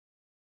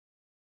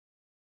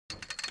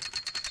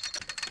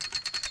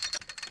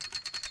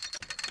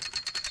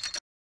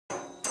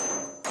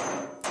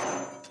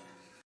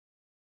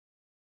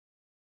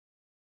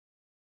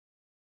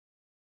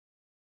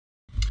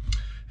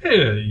Hey,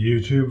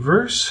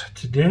 YouTubeVerse.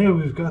 Today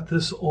we've got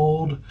this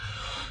old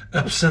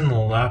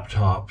Epson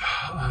laptop.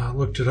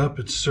 Looked it up.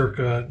 It's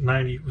circa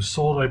 90. It was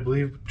sold, I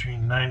believe,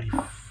 between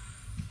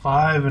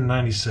 95 and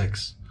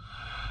 96.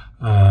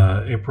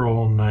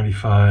 April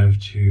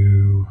 95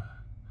 to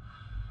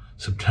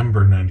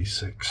September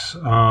 96.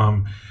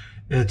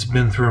 It's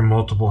been through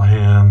multiple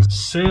hands.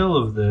 Sale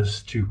of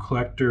this to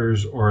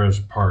collectors or as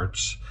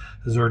parts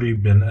has already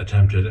been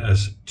attempted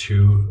as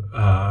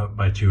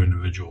by two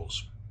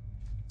individuals.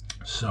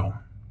 So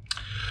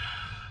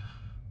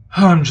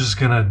I'm just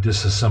gonna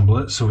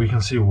disassemble it so we can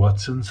see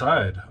what's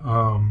inside.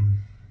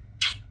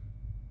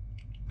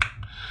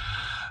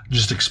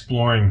 Just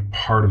exploring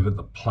part of it.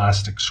 The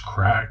plastic's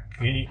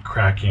cracking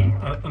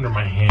under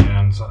my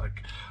hands.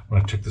 Like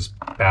when I took this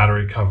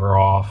battery cover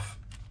off,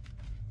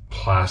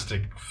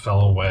 plastic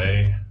fell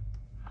away.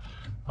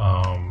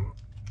 Well,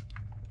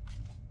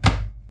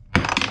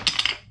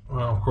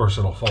 of course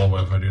it'll fall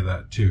away if I do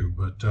that too,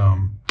 but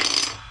so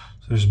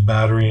there's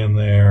battery in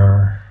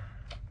there.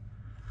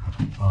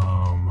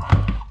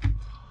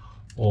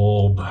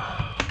 Old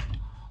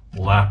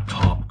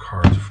laptop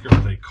cards. I forget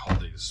what they call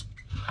these.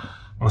 I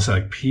want to say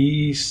like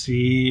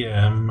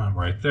PCM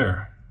right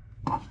there.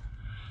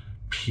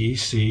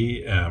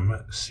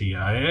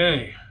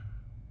 PCMCIA.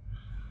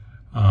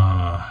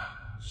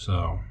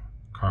 So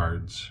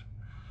cards.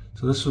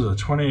 So this was a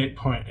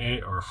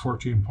 28.8 or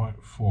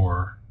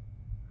 14.4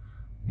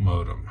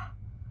 modem.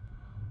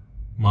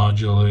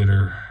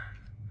 Modulator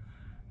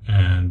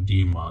and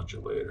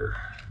demodulator.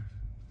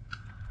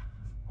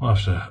 We'll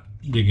have to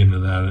dig into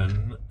that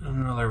in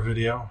another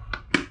video.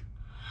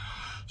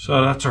 So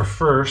that's our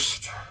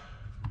first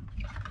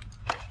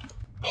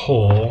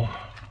pull.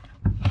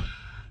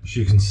 As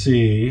you can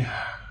see,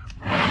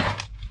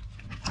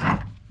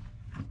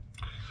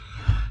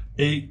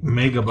 8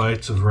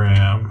 megabytes of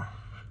RAM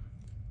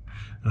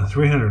and a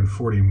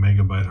 340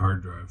 megabyte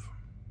hard drive.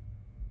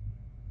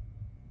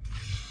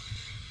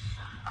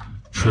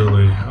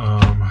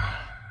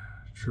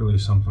 Truly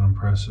something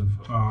impressive.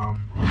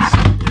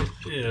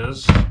 It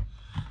is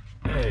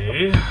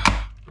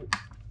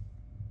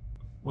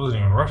wasn't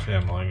even rough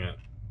handling it.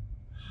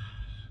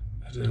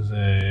 It is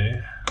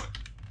a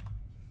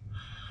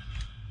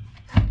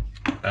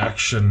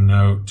Action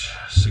Note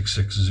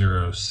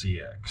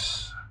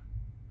 660CX.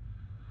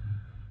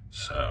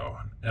 So,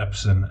 an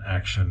Epson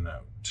Action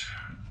Note.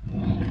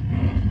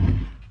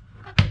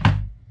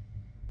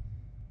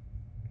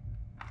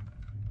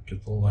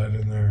 Get the light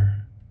in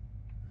there.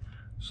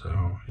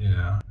 So,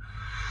 yeah.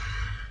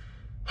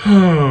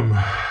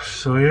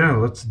 So yeah,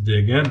 let's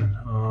dig in.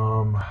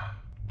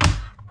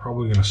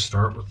 Probably gonna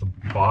start with the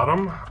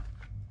bottom.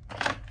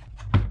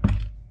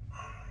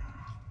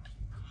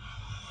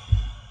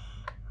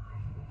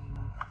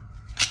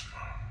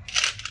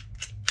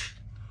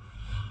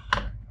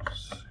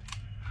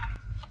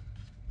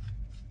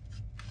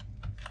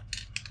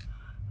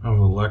 Of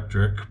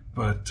electric,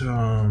 but I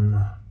don't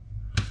know.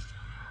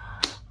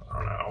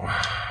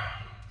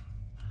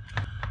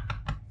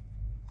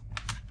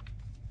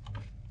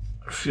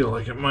 I feel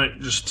like it might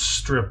just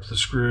strip the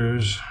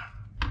screws,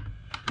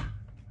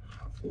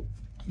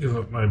 give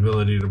up my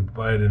ability to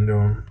bite into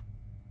them.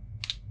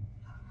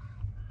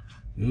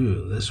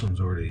 Ooh, this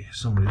one's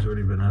somebody's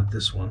already been at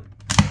this one.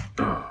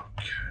 Okay,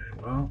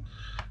 well,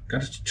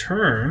 got it to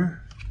turn.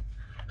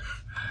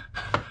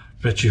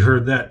 Bet you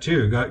heard that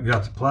too. Got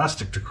the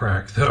plastic to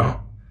crack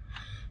though.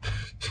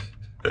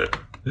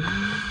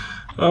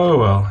 Oh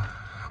well,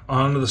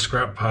 onto the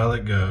scrap pile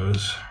it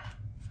goes.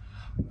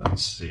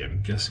 Let's see,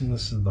 I'm guessing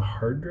this is the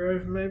hard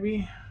drive,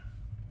 maybe?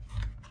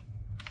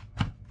 There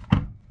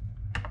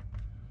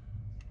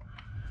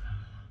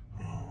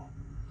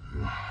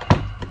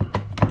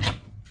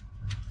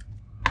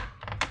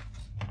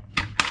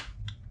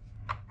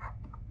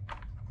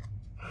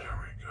we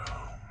go.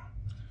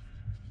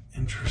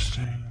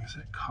 Interesting. Is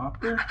it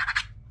copper?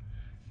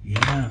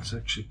 Yeah, it's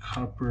actually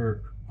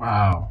copper.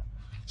 Wow.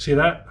 See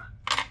that?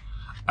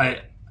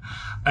 I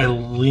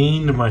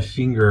leaned my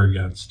finger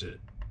against it.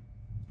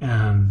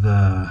 And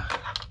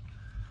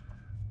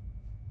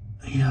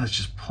yeah, it's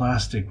just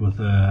plastic with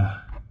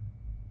a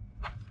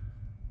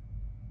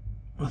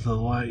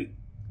light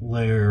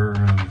layer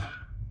of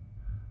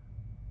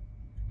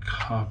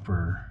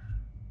copper.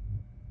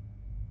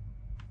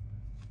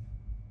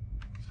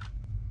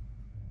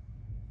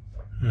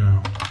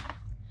 Yeah.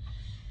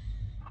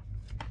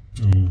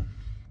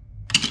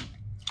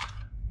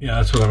 Yeah,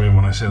 that's what I mean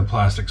when I say the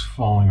plastic's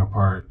falling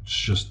apart. It's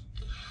just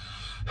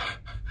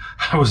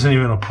I wasn't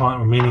even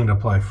meaning to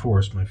apply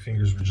force. My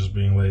fingers were just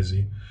being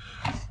lazy.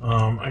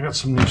 I got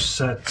some new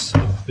sets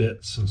of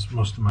bits since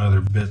most of my other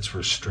bits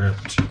were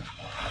stripped.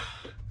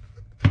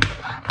 Okay,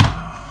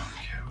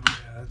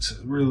 that's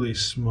really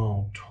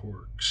small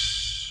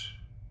Torx.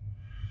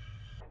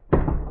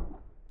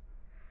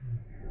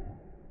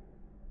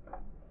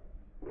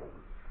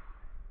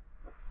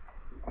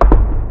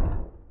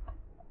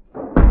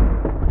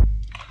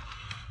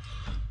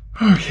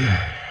 Okay,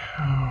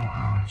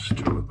 let's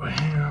do it by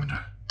hand.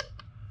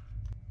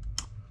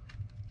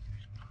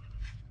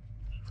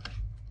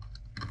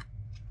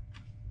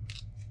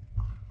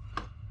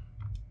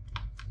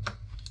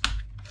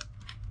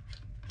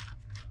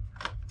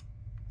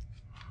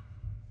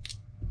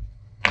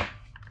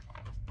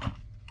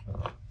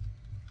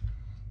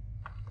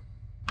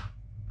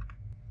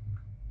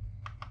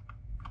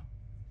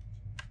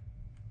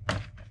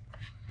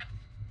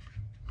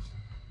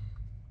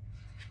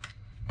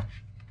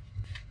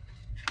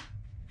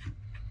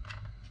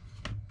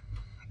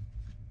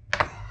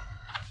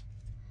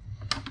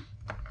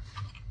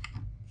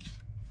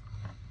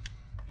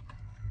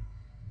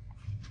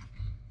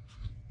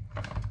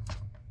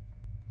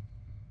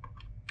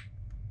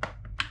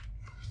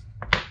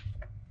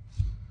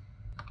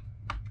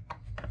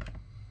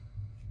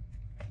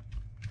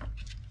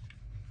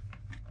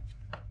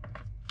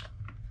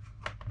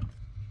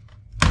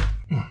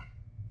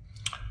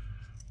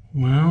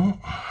 Well,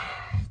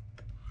 I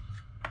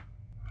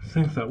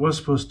think that was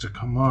supposed to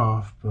come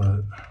off,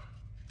 but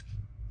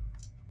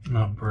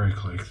not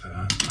break like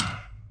that.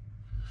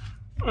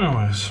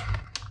 Anyways.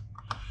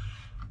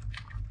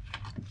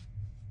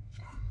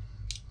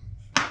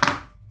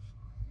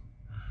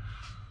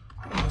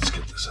 Let's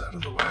get this out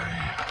of the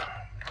way.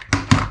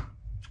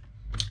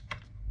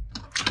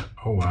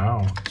 Oh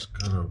wow, it's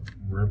got a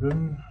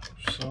ribbon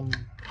of some.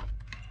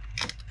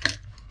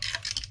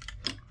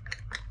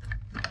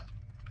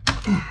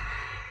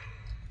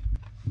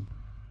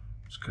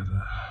 It's got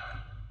a.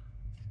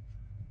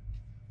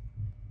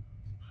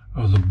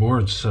 Oh, the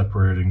board's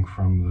separating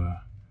from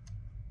the.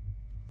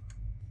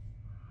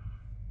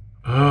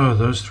 Oh,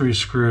 those three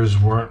screws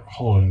weren't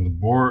holding the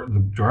board, the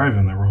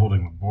drive-in, they were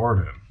holding the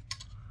board in.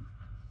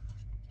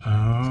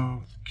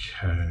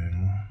 Okay.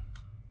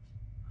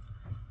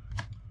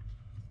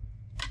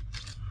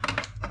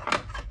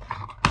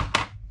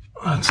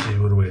 Let's see,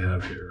 what do we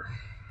have here?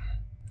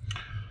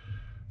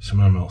 Some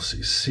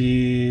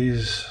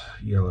MLCCs,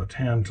 yellow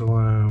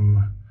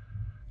tantalum. I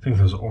think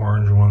those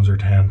orange ones are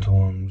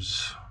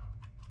tantalums.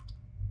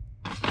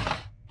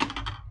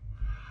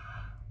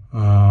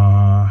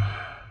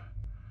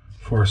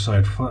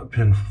 Four-side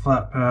pin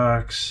flat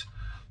packs,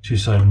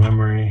 two-side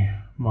memory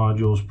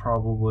modules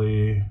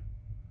probably.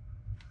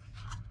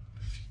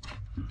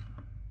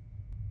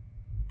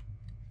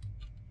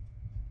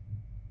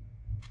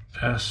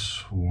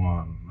 S1. I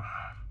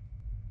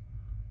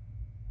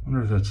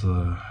wonder if that's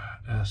the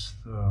S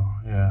though.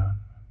 Yeah.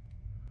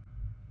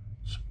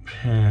 Some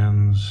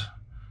pins,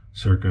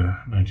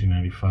 circa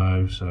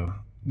 1995, so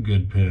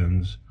good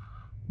pins.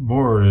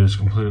 Board is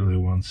completely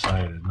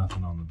one-sided,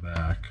 nothing on the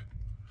back.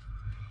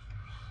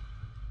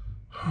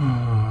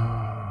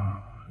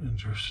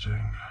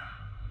 Interesting.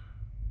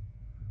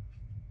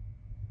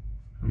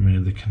 I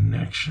made the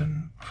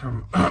connection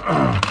from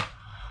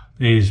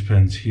these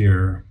pins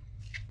here.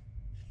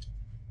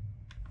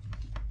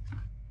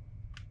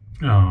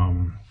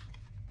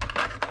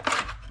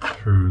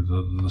 Through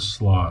the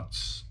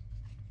slots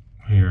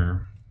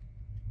here.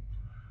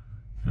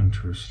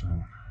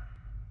 Interesting.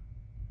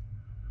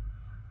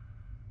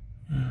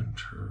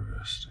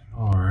 Interesting.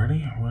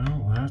 Alrighty,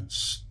 well,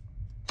 that's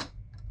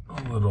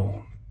a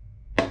little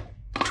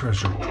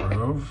treasure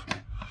trove.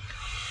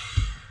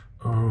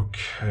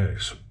 Okay,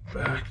 so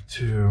back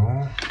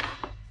to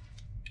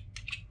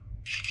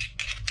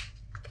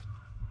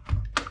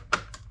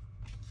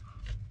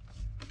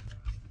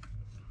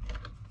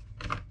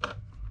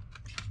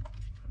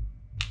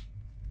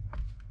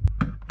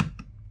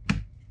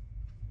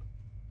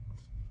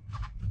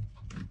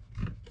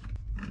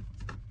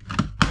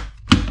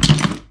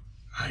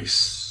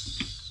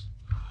nice.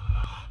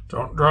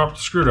 Don't drop the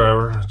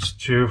screwdriver. It's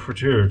 2 for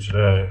 2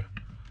 today.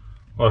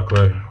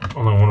 Luckily,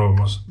 only one of them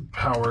was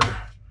powered.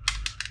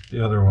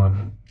 The other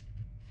one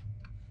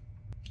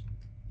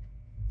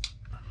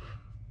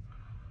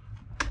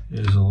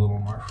is a little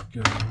more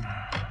forgiving.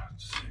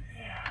 Let's see.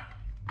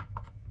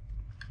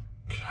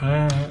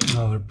 Okay,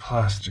 another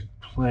plastic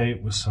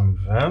plate with some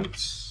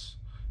vents.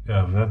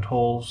 Yeah, vent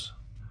holes.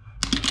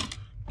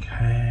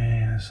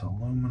 Okay, this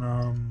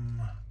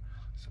aluminum. I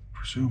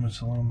presume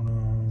it's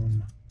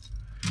aluminum.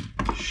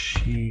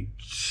 Sheet.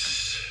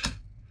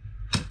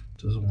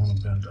 Doesn't want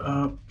to bend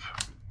up.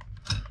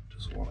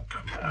 Doesn't want to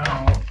come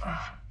out.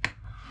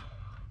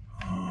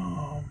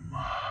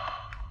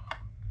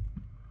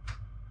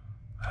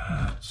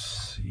 Let's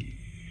see.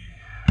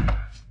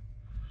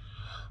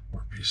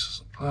 More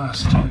pieces of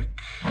plastic.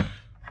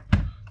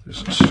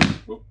 There's a.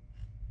 Whoop.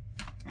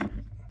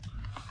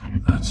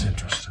 That's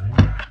interesting.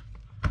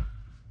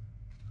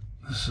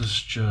 This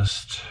is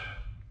just.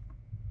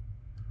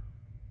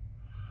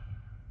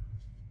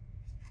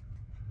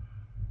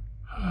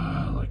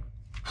 Like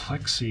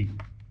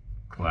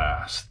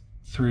plexiglass.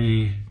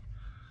 Three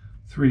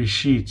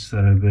sheets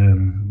that have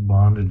been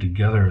bonded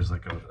together as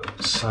like a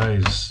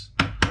size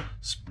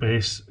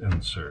space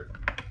insert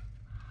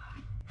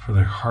for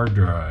the hard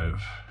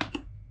drive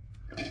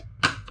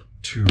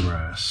to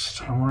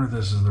rest. I wonder if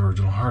this is the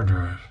original hard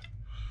drive.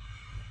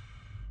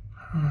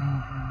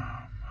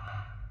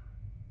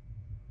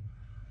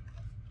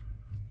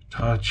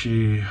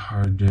 Hitachi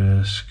hard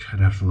disk. I'd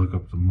have to look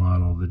up the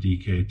model, the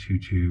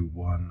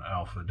DK221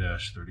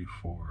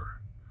 Alpha-34.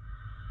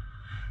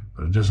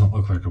 But it doesn't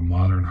look like a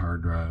modern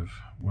hard drive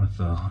with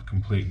a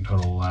complete and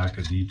total lack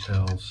of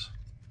details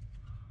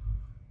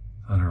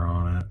that are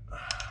on it.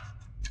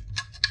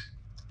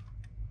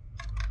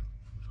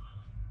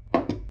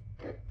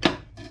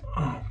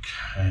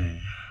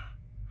 Okay.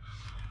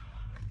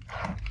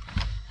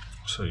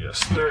 So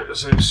yes, there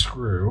is a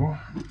screw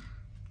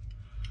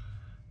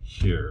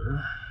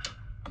here.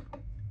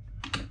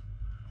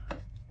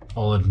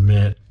 I'll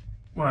admit,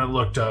 when I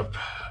looked up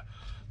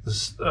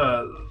this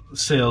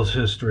sales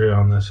history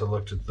on this, I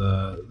looked at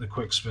the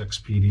quick specs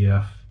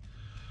PDF,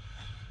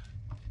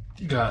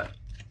 got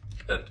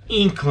an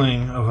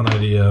inkling of an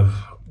idea of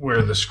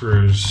where the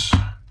screws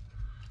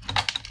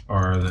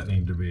are that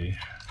need to be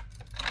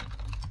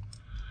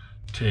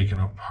taken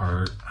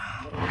apart.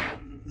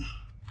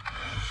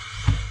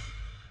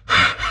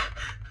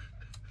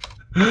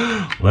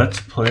 Let's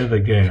play the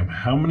game.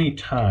 How many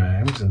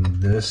times in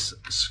this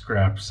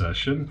scrap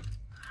session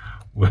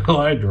will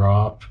I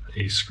drop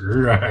a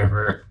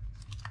screwdriver?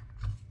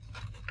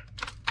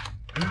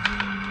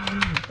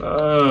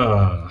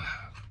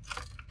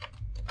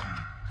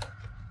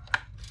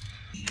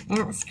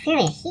 Now it's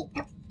clearly a heat.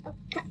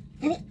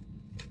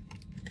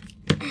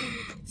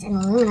 It's an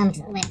aluminum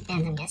lid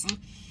end, I'm guessing.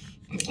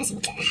 It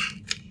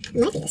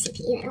might be the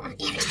CPU. I don't want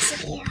to damage the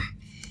CPU. I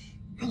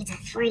think it's a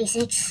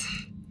 486.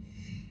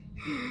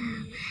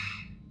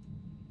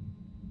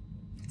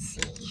 Let's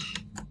see.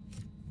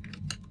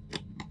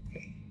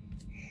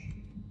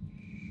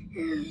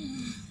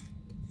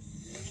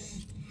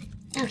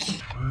 Okay.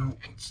 Well,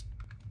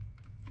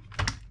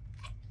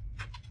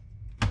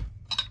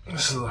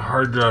 this is the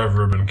hard drive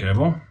ribbon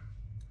cable.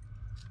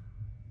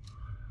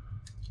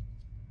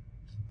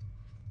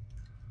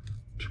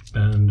 To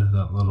bend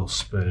that little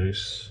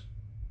space.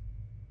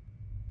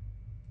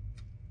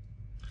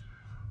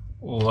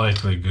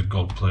 Likely good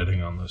gold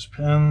plating on those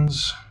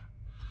pins.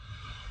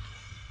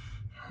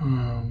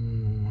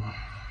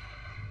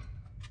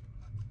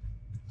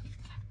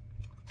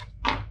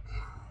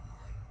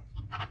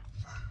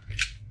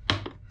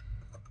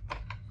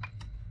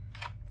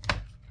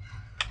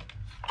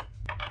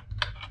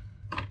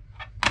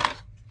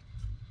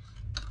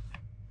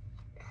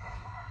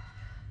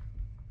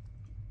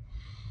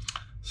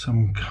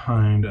 Some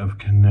kind of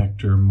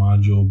connector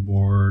module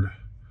board,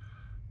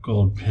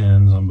 gold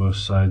pins on both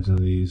sides of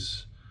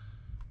these,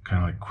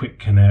 kind of like quick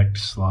connect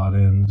slot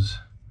ins,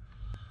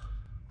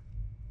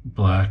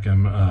 black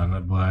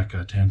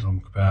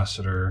tantalum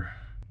capacitor,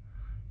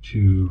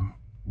 two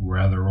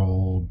rather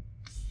old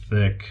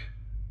thick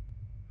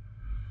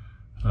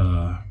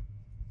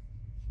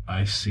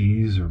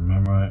ICs or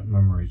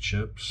memory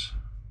chips.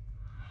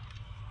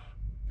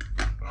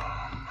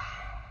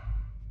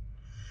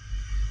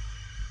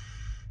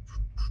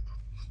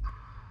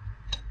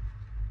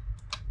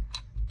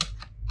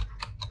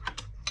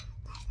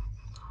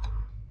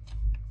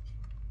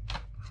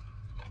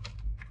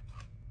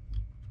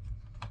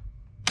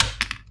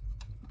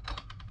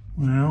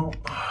 Well,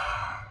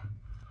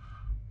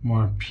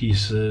 more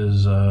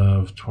pieces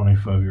of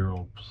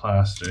 25-year-old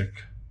plastic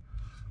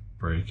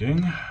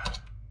breaking.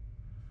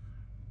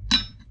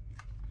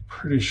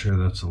 Pretty sure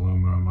that's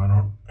aluminum. I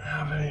don't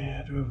have any.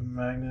 I do have a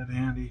magnet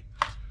handy.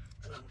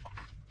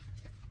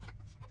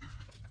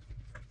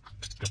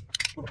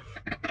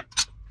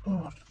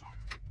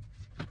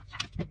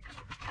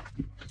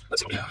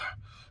 Let's see what we have.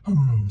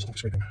 Something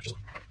scraping.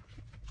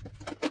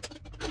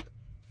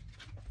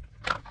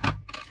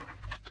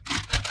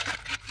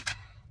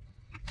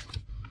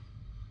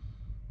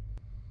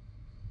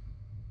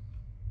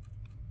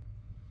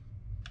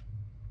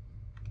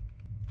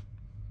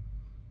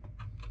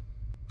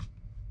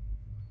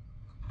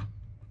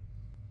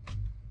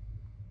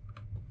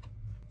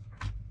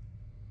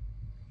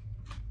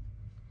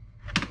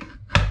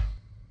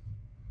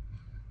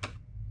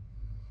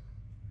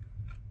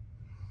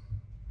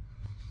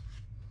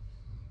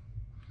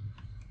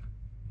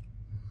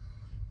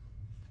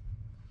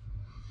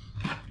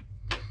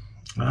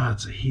 Ah,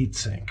 it's a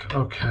heatsink.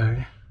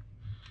 Okay.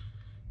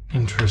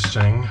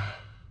 Interesting.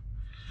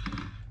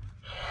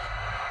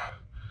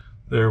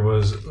 There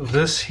was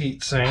this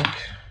heatsink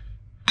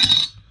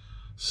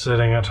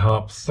sitting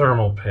atop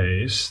thermal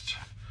paste,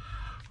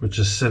 which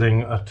is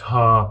sitting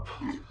atop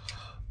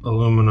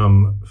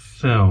aluminum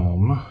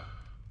film.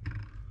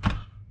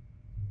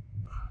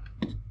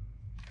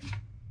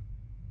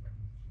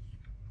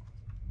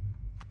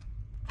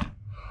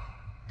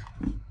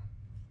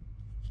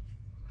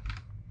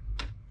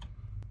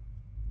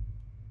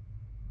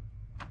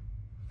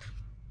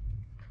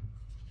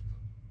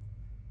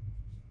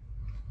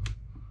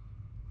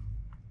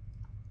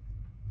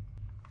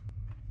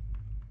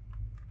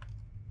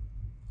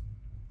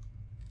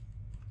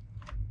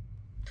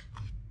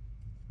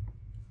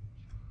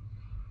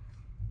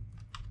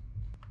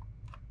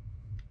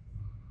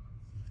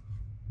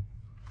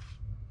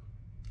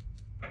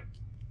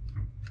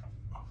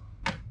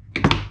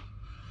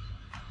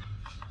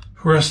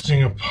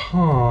 Resting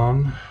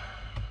upon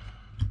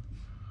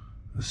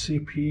the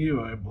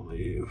CPU, I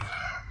believe.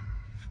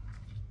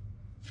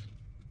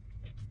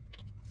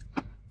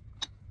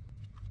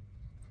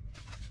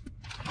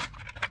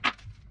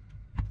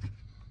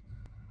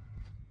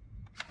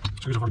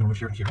 So we're going to move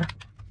here and here.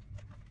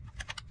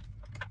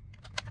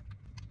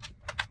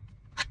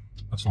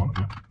 That's long,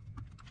 isn't it?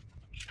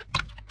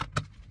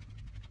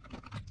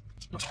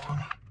 That's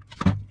long.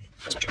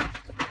 That's okay.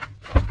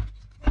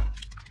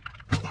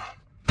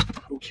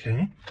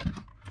 Okay.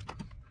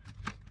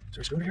 Is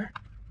there a screw over here?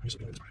 I guess I'll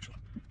be this one actually.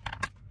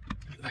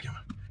 The vacuum.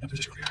 Yep, there's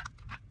a screw over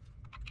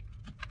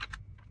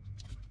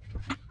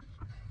here.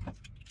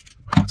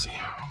 Let's see.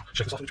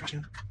 Check this off the trash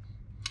can.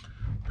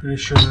 Pretty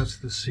sure that's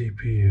the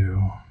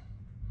CPU.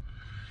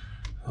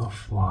 The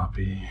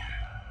floppy.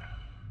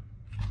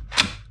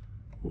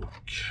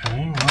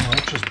 Okay, well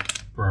that just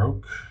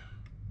broke.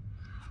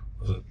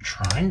 Was it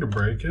trying to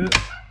break it?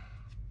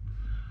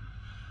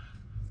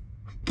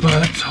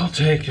 But I'll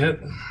take it.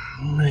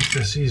 Make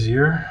this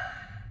easier.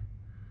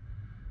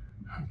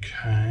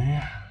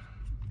 Okay.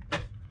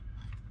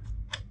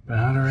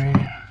 Battery.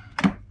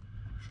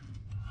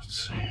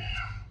 Let's see.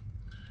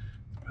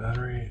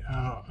 Battery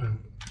out and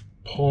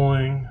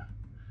pulling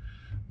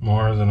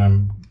more than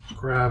I'm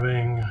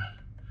grabbing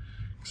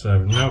because I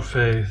have no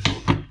faith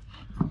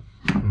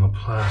in the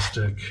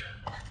plastic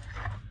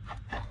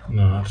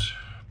not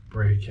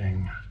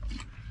breaking.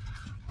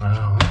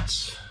 Wow,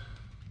 that's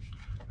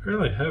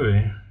fairly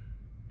heavy.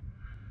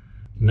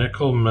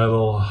 Nickel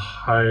metal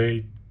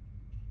hydride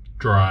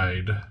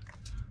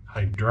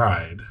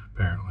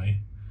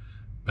apparently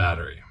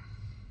battery.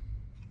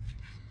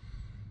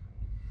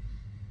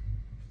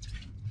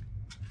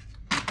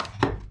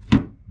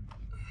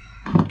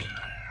 Okay.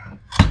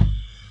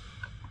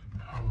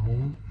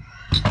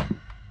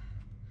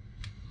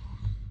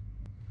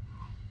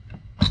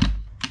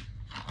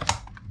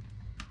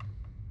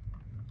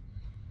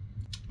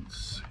 Let's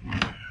see.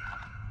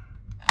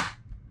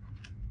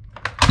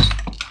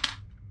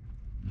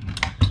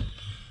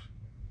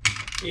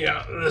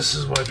 Yeah, this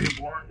is why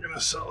people aren't going to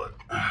sell it.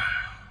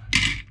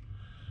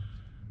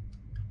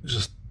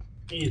 Just,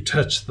 you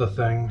touch the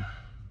thing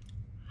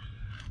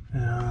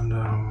and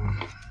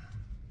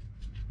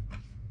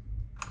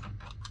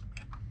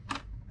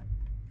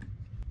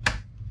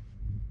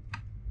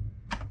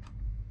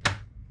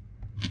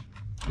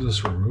is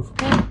this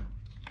removable?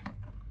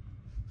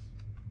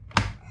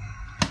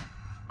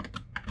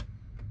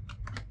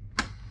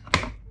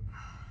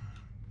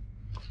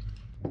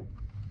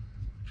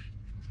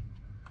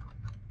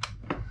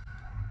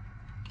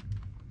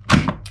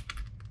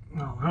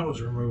 Well, that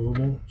was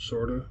removable,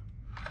 sort of.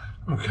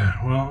 Okay,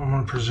 well, I'm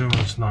going to presume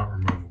it's not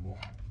removable.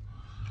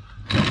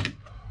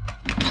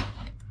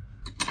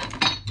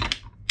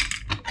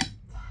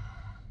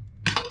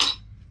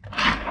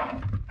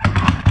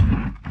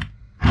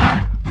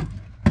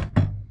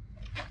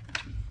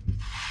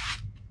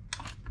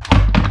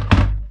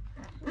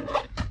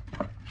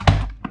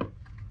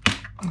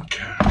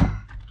 Okay.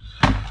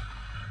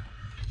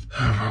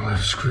 I probably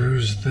have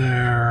screws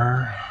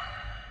there.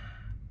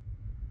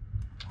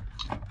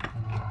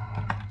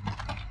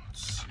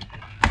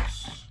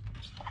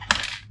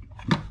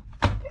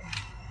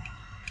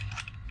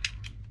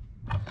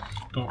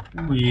 Don't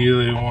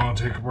really want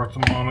to take apart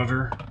the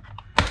monitor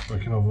if I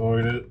can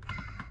avoid it.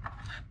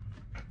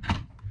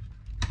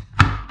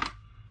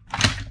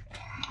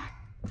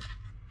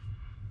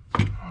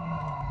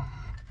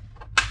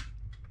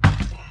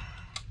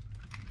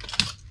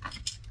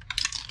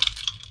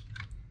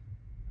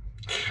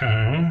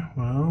 Okay,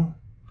 well,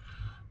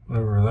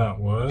 whatever that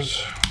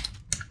was.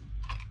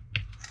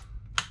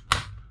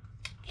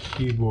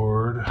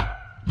 Keyboard.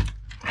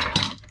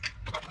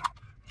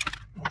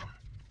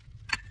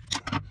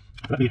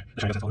 Let's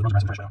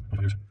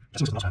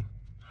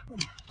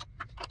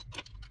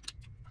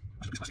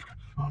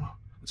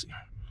see.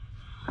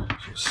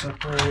 So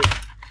separate.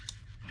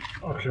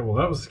 Okay, well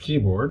that was the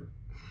keyboard.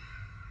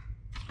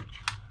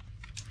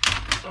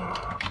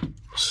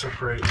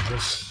 Separate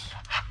this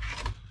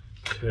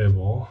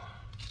cable.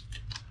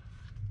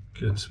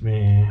 Gets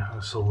me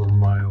a silver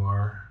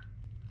mylar.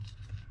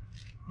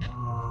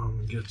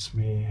 Gets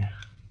me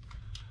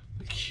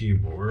the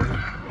keyboard,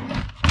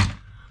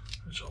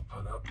 which I'll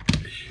put up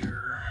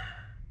here.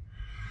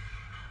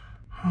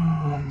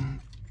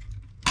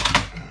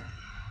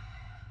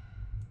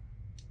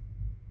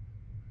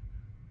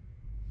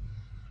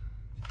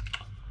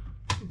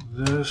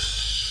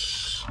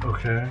 This,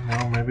 okay,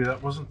 no, maybe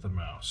that wasn't the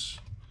mouse.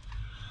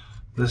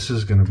 This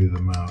is going to be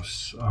the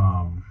mouse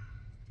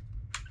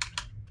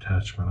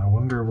attachment. I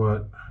wonder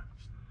what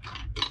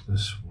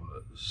this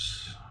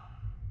was.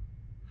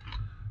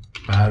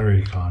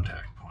 Battery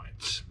contact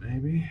points,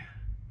 maybe?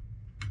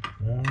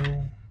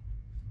 No.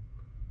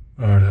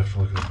 Oh, I'd have to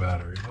look at the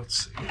battery.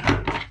 Let's see.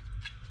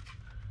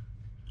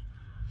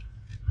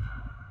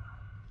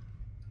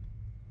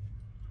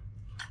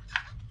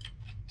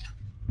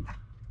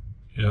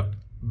 Yep,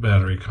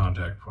 battery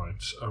contact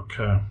points.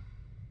 Okay.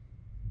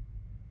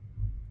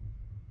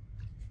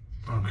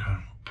 Okay.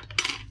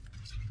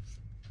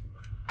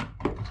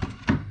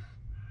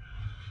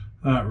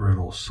 That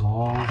riddle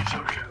solved.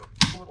 Okay.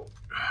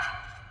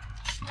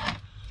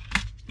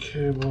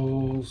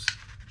 Cables.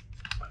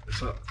 Is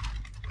that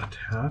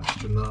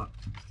attached or not?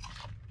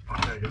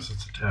 Okay, I guess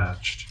it's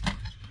attached.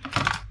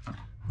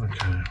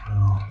 Okay,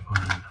 well,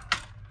 fine.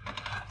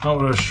 Not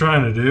what I was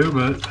trying to do,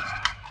 but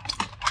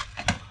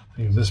I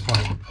think at this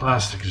point the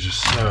plastic is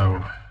just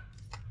so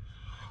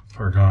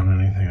far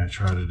gone anything I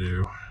try to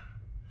do.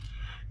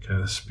 Okay,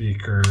 the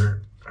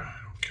speaker, I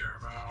don't care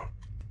about.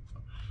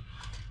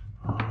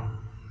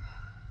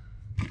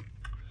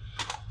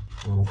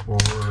 Little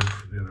board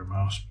for the other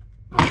mouse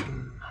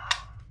button.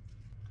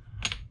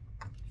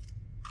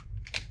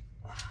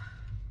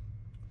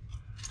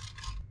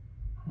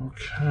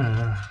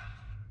 Okay.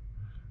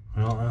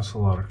 Well, that's a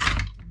lot of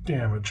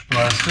damaged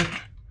plastic.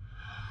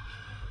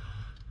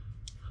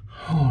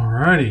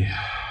 Alrighty.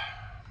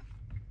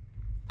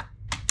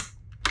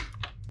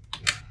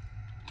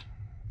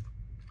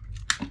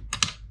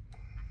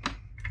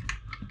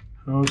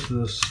 How is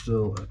this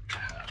still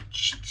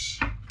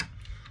attached?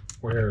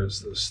 Where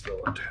is this still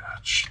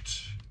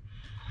attached?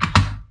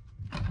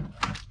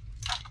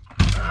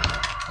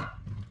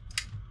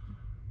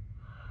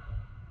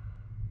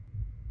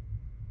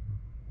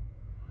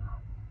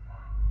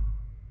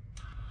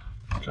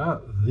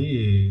 Got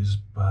these,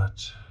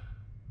 but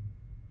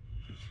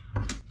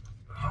I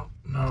don't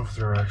know if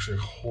they're actually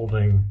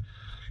holding,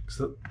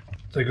 because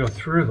they go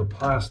through the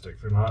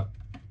plastic. They're not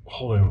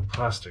holding the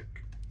plastic.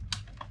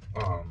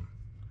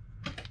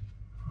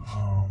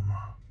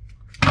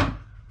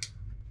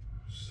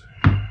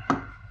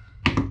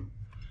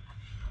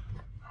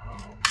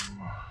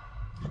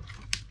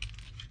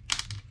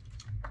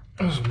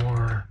 There's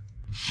more.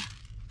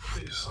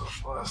 These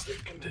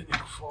plastic continue to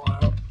fall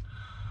out.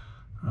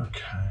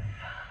 Okay.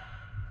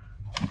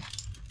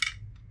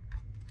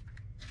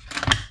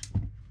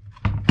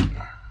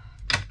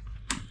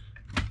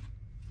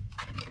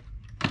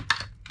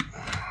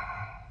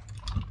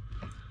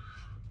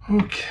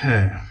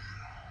 Okay.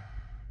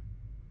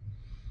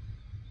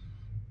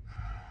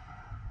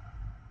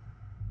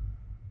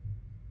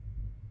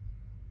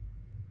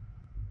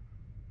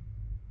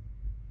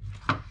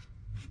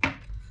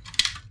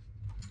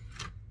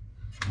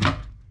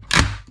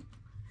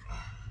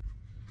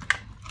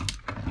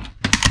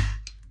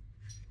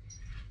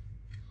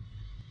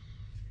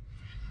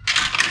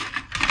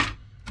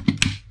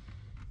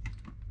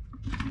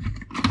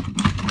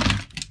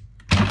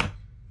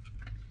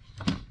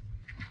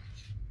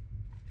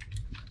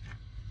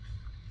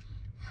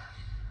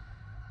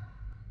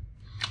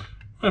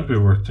 Might be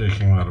worth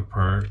taking that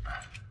apart.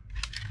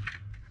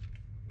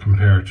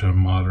 Compared to a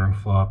modern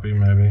floppy,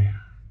 maybe.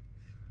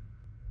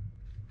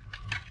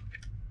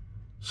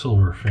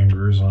 Silver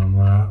fingers on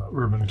the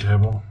ribbon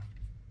cable.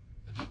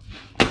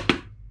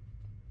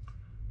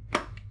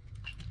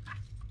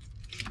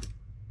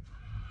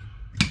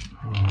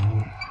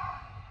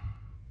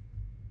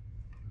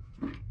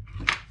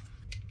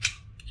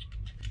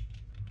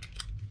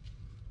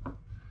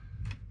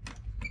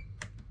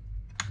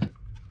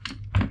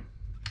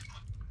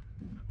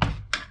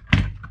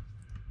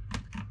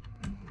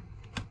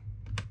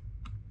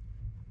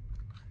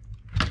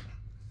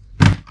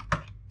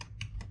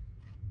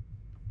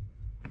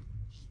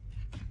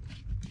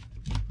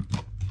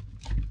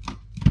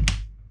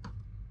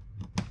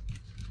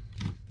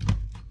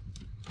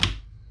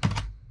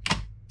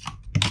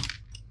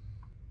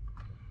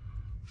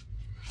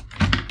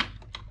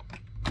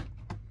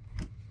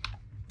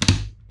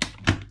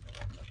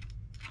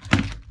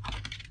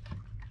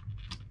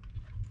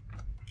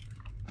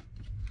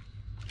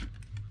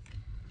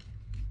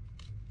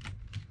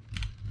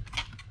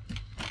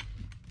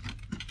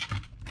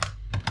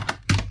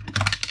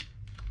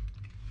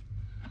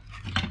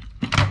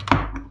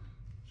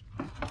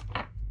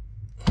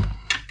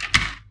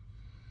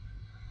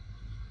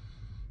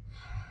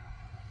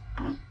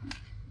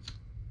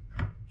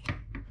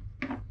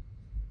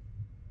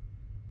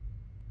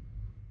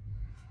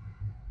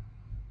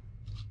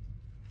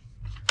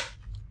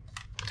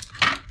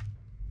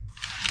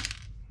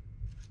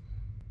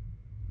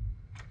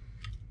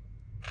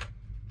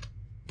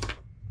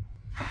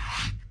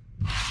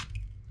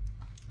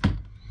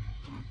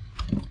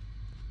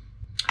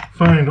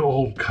 Find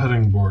old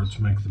cutting boards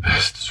make the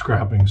best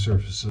scrapping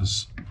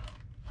surfaces.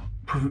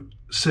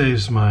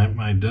 Saves my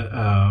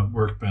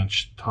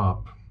workbench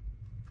top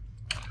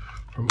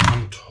from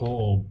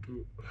untold.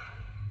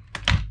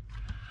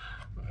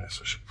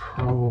 So I should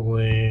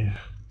probably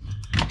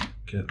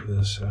get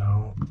this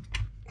out.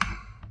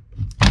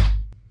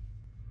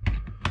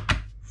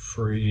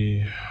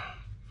 Free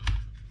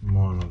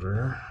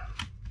monitor.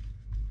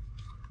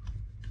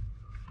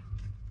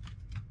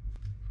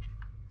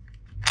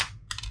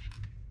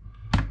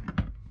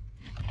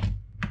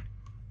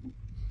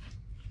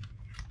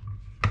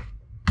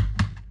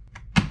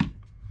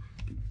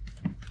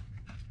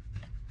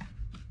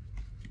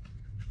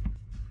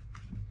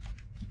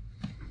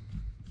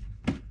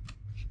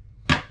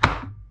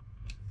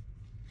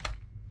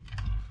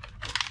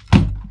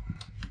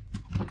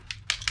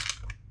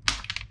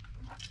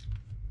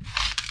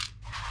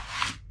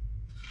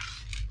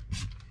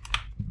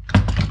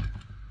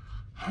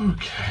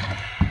 Okay.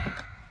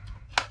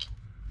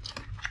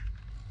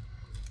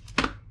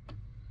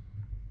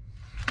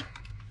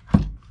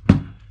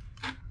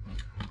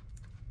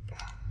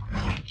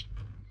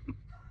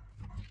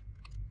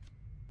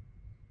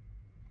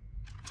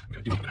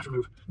 Okay, you have to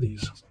remove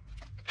these.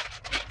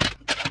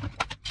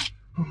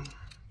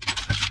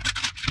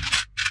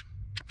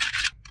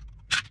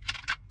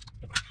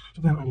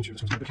 So then I need you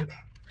to put it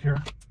here.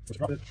 Let's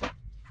drop it.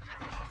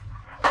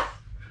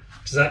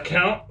 Does that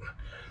count?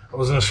 I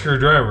wasn't a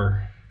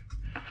screwdriver,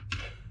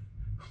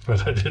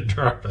 but I did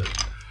drop it.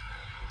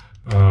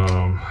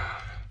 Okay.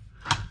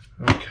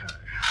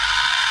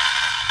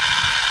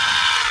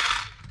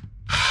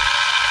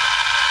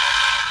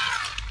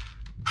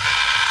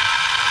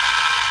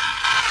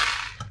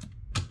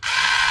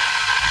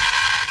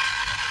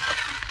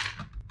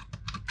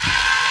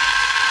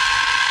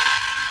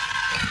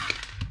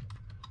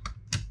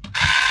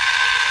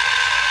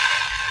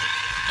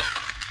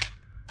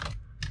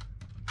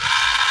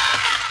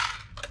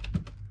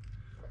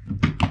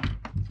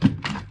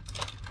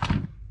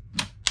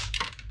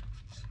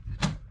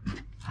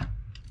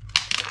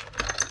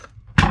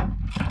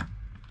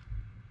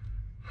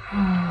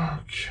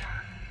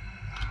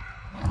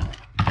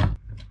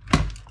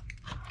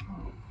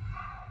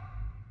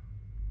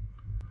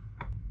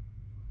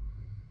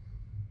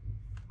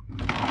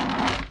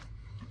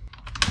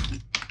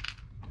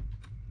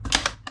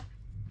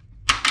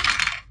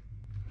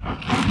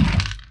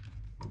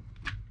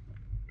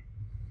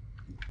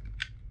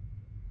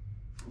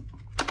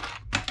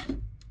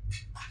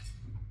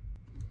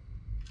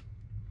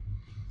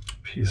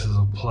 pieces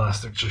of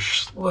plastic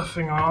just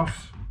slipping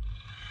off.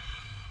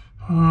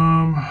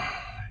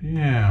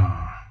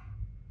 Yeah.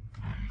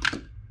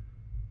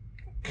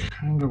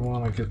 Kind of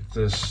want to get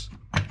this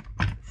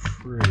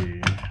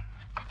free.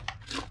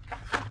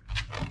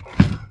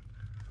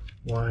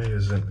 Why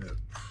isn't it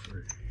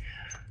free?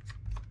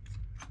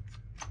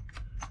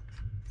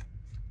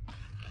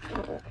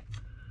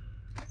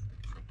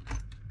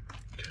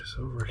 Okay,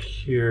 so over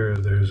here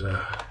there's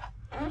a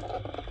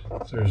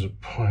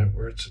point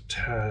where it's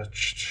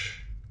attached.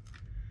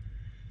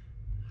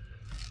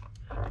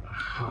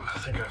 Oh, I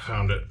think I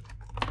found it.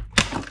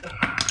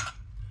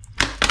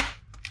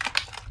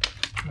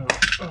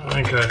 I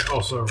think I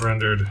also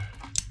rendered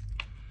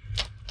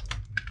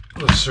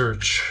the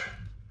search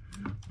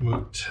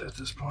moot at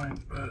this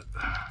point, but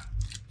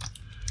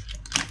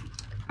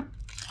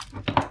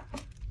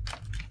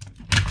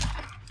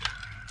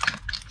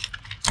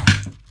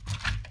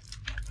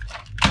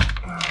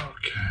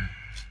okay.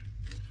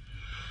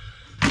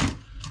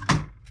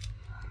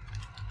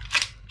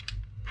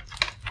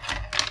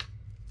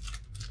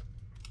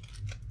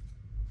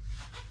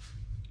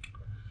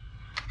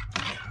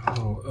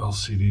 Little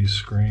LCD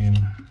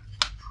screen.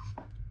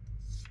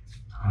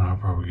 I'll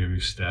probably give you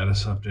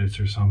status updates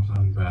or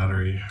something.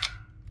 Battery.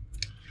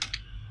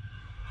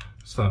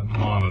 It's that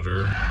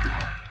monitor.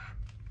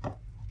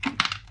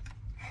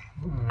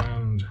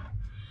 And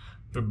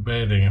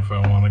debating if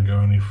I want to go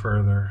any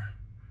further.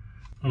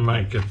 I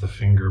might get the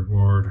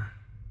fingerboard,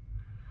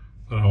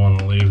 but I want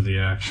to leave the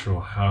actual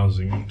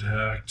housing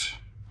intact.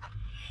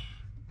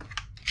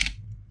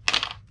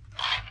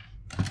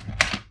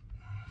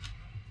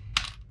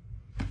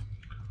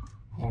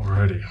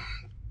 Alrighty.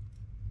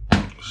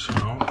 So,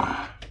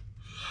 I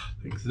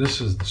think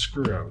this is the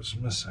screw I was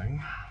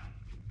missing.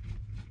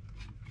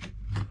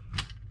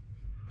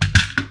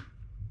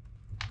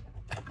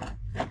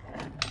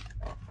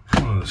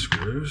 One of the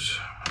screws.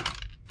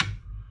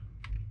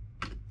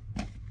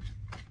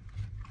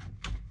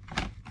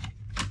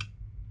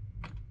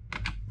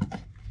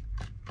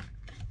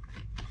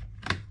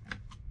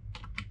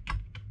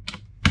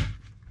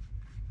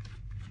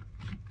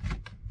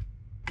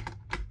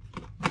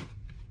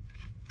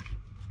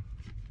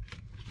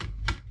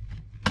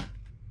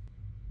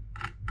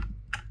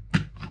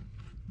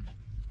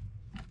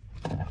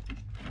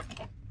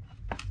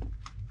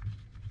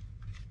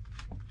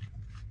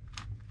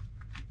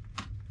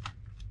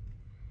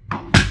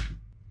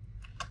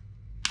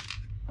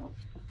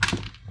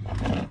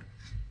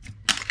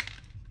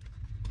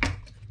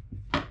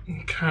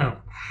 Okay.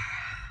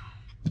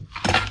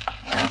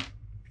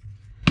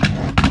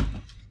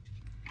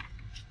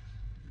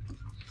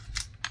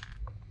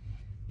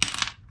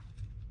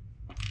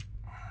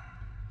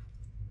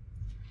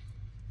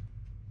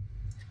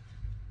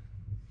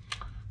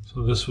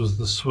 So this was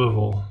the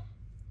swivel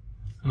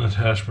and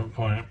attachment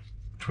point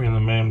between the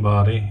main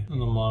body and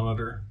the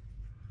monitor.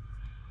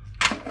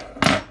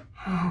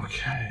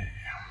 Okay.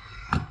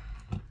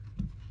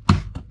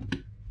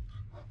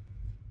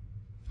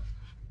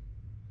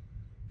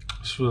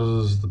 This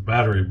was the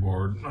battery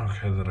board,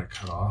 okay, that I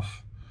cut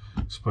off.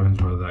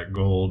 Explains why that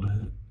gold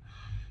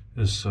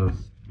is so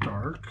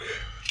dark.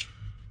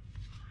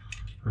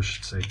 Or I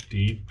should say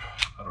deep.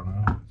 I don't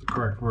know what the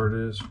correct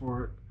word is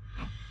for it.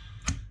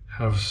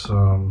 Have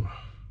some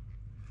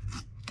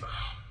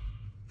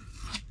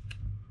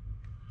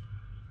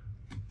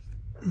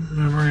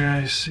memory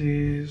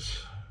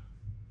ICs.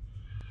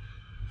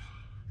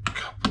 A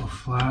couple of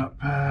flat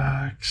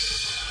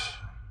packs.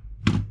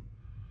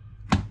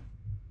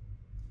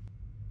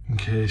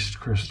 Encased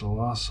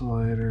crystal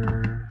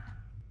oscillator.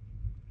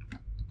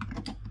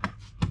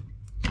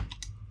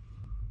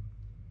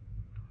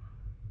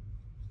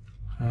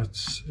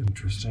 That's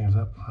interesting. Is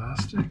that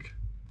plastic?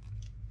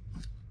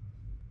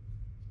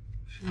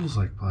 Feels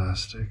like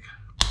plastic.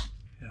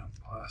 Yeah,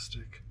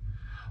 plastic.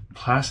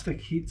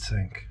 Plastic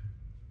heatsink.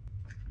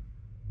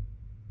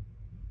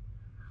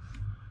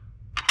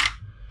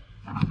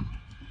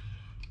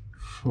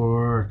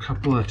 For a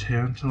couple of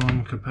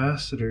tantalum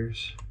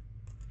capacitors.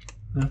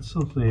 That's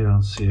something you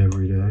don't see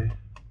every day.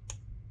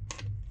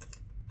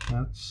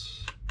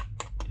 That's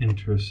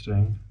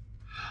interesting.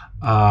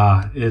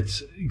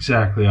 It's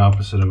exactly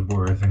opposite of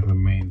where I think the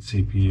main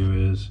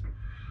CPU is.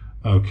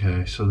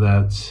 Okay, so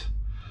that's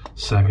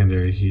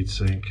secondary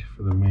heatsink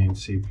for the main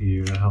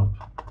CPU to help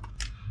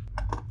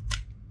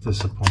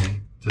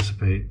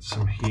dissipate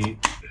some heat.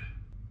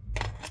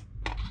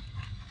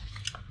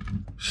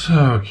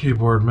 So,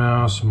 keyboard,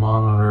 mouse,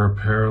 monitor,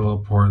 parallel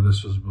port.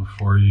 This was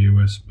before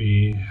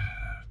USB.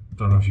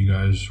 Don't know if you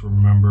guys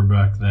remember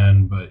back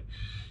then, but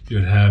you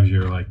would have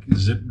your like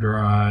zip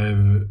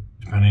drive,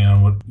 depending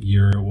on what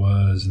year it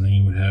was, and then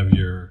you would have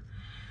your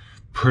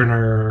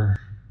printer.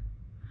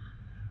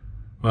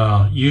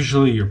 Well,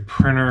 usually your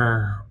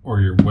printer or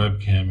your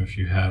webcam, if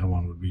you had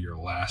one, would be your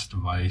last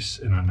device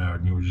in a node,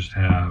 and you would just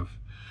have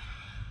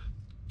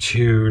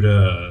 2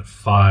 to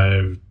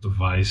 5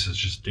 devices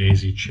just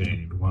daisy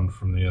chained, one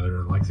from the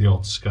other, like the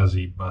old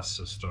SCSI bus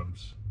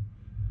systems.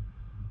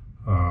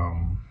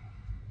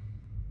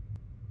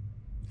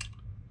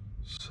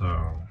 So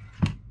So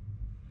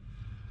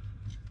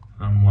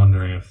I'm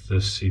wondering if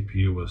this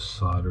CPU was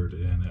soldered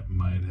in. It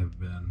might have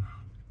been.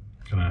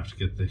 Gonna have to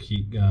get the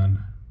heat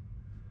gun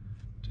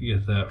to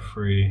get that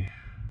free.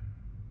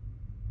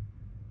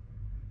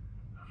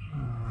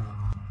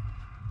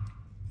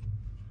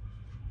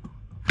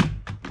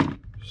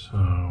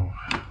 So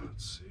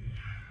let's see.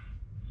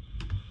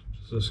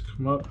 Does this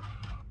come up?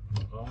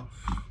 Off?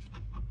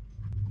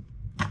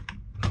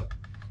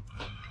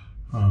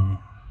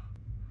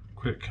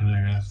 Quick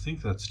connect. I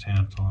think that's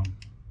tantalum.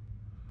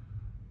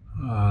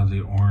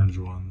 The orange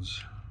ones.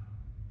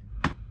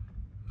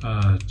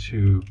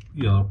 2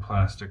 yellow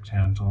plastic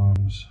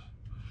tantalums.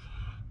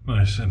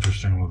 Nice,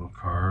 interesting little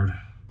card.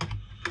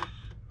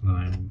 And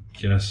I'm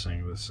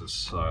guessing this is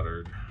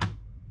soldered.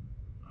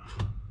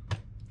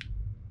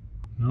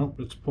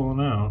 Nope, it's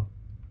pulling out.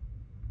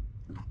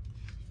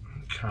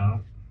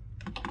 Okay.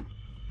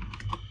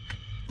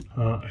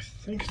 I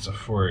think it's a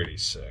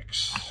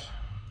 486.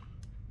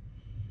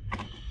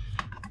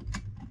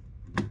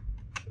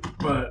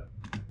 But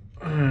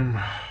I'm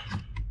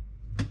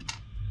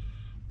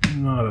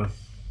not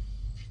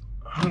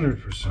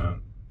 100%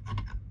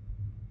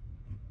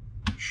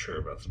 sure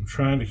about them. I'm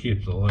trying to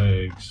keep the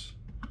legs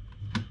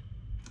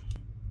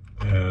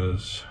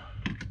as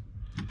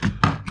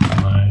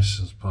nice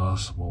as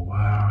possible.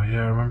 Wow,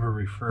 yeah, I remember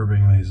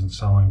refurbing these and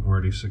selling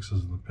 486s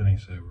in the penny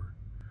saver.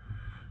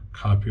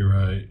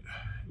 Copyright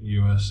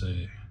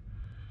USA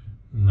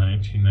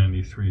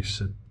 1993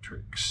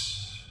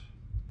 Cyrix.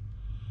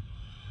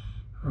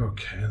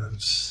 Okay, then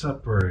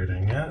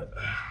separating it.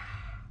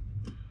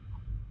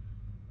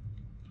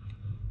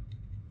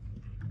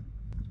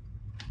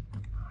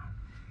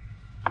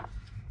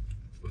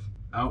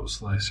 Without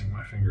slicing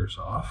my fingers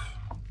off.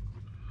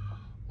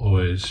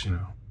 Always,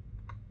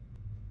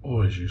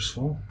 always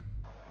useful.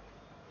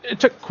 It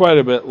took quite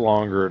a bit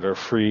longer to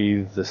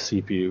free the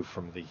CPU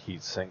from the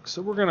heatsink,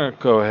 so we're going to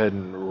go ahead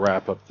and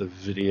wrap up the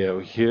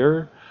video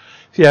here.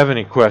 If you have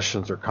any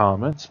questions or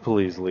comments,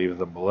 please leave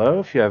them below.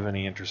 If you have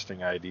any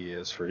interesting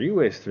ideas for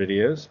e-waste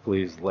videos,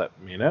 please let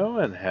me know,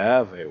 and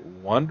have a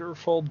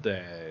wonderful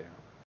day.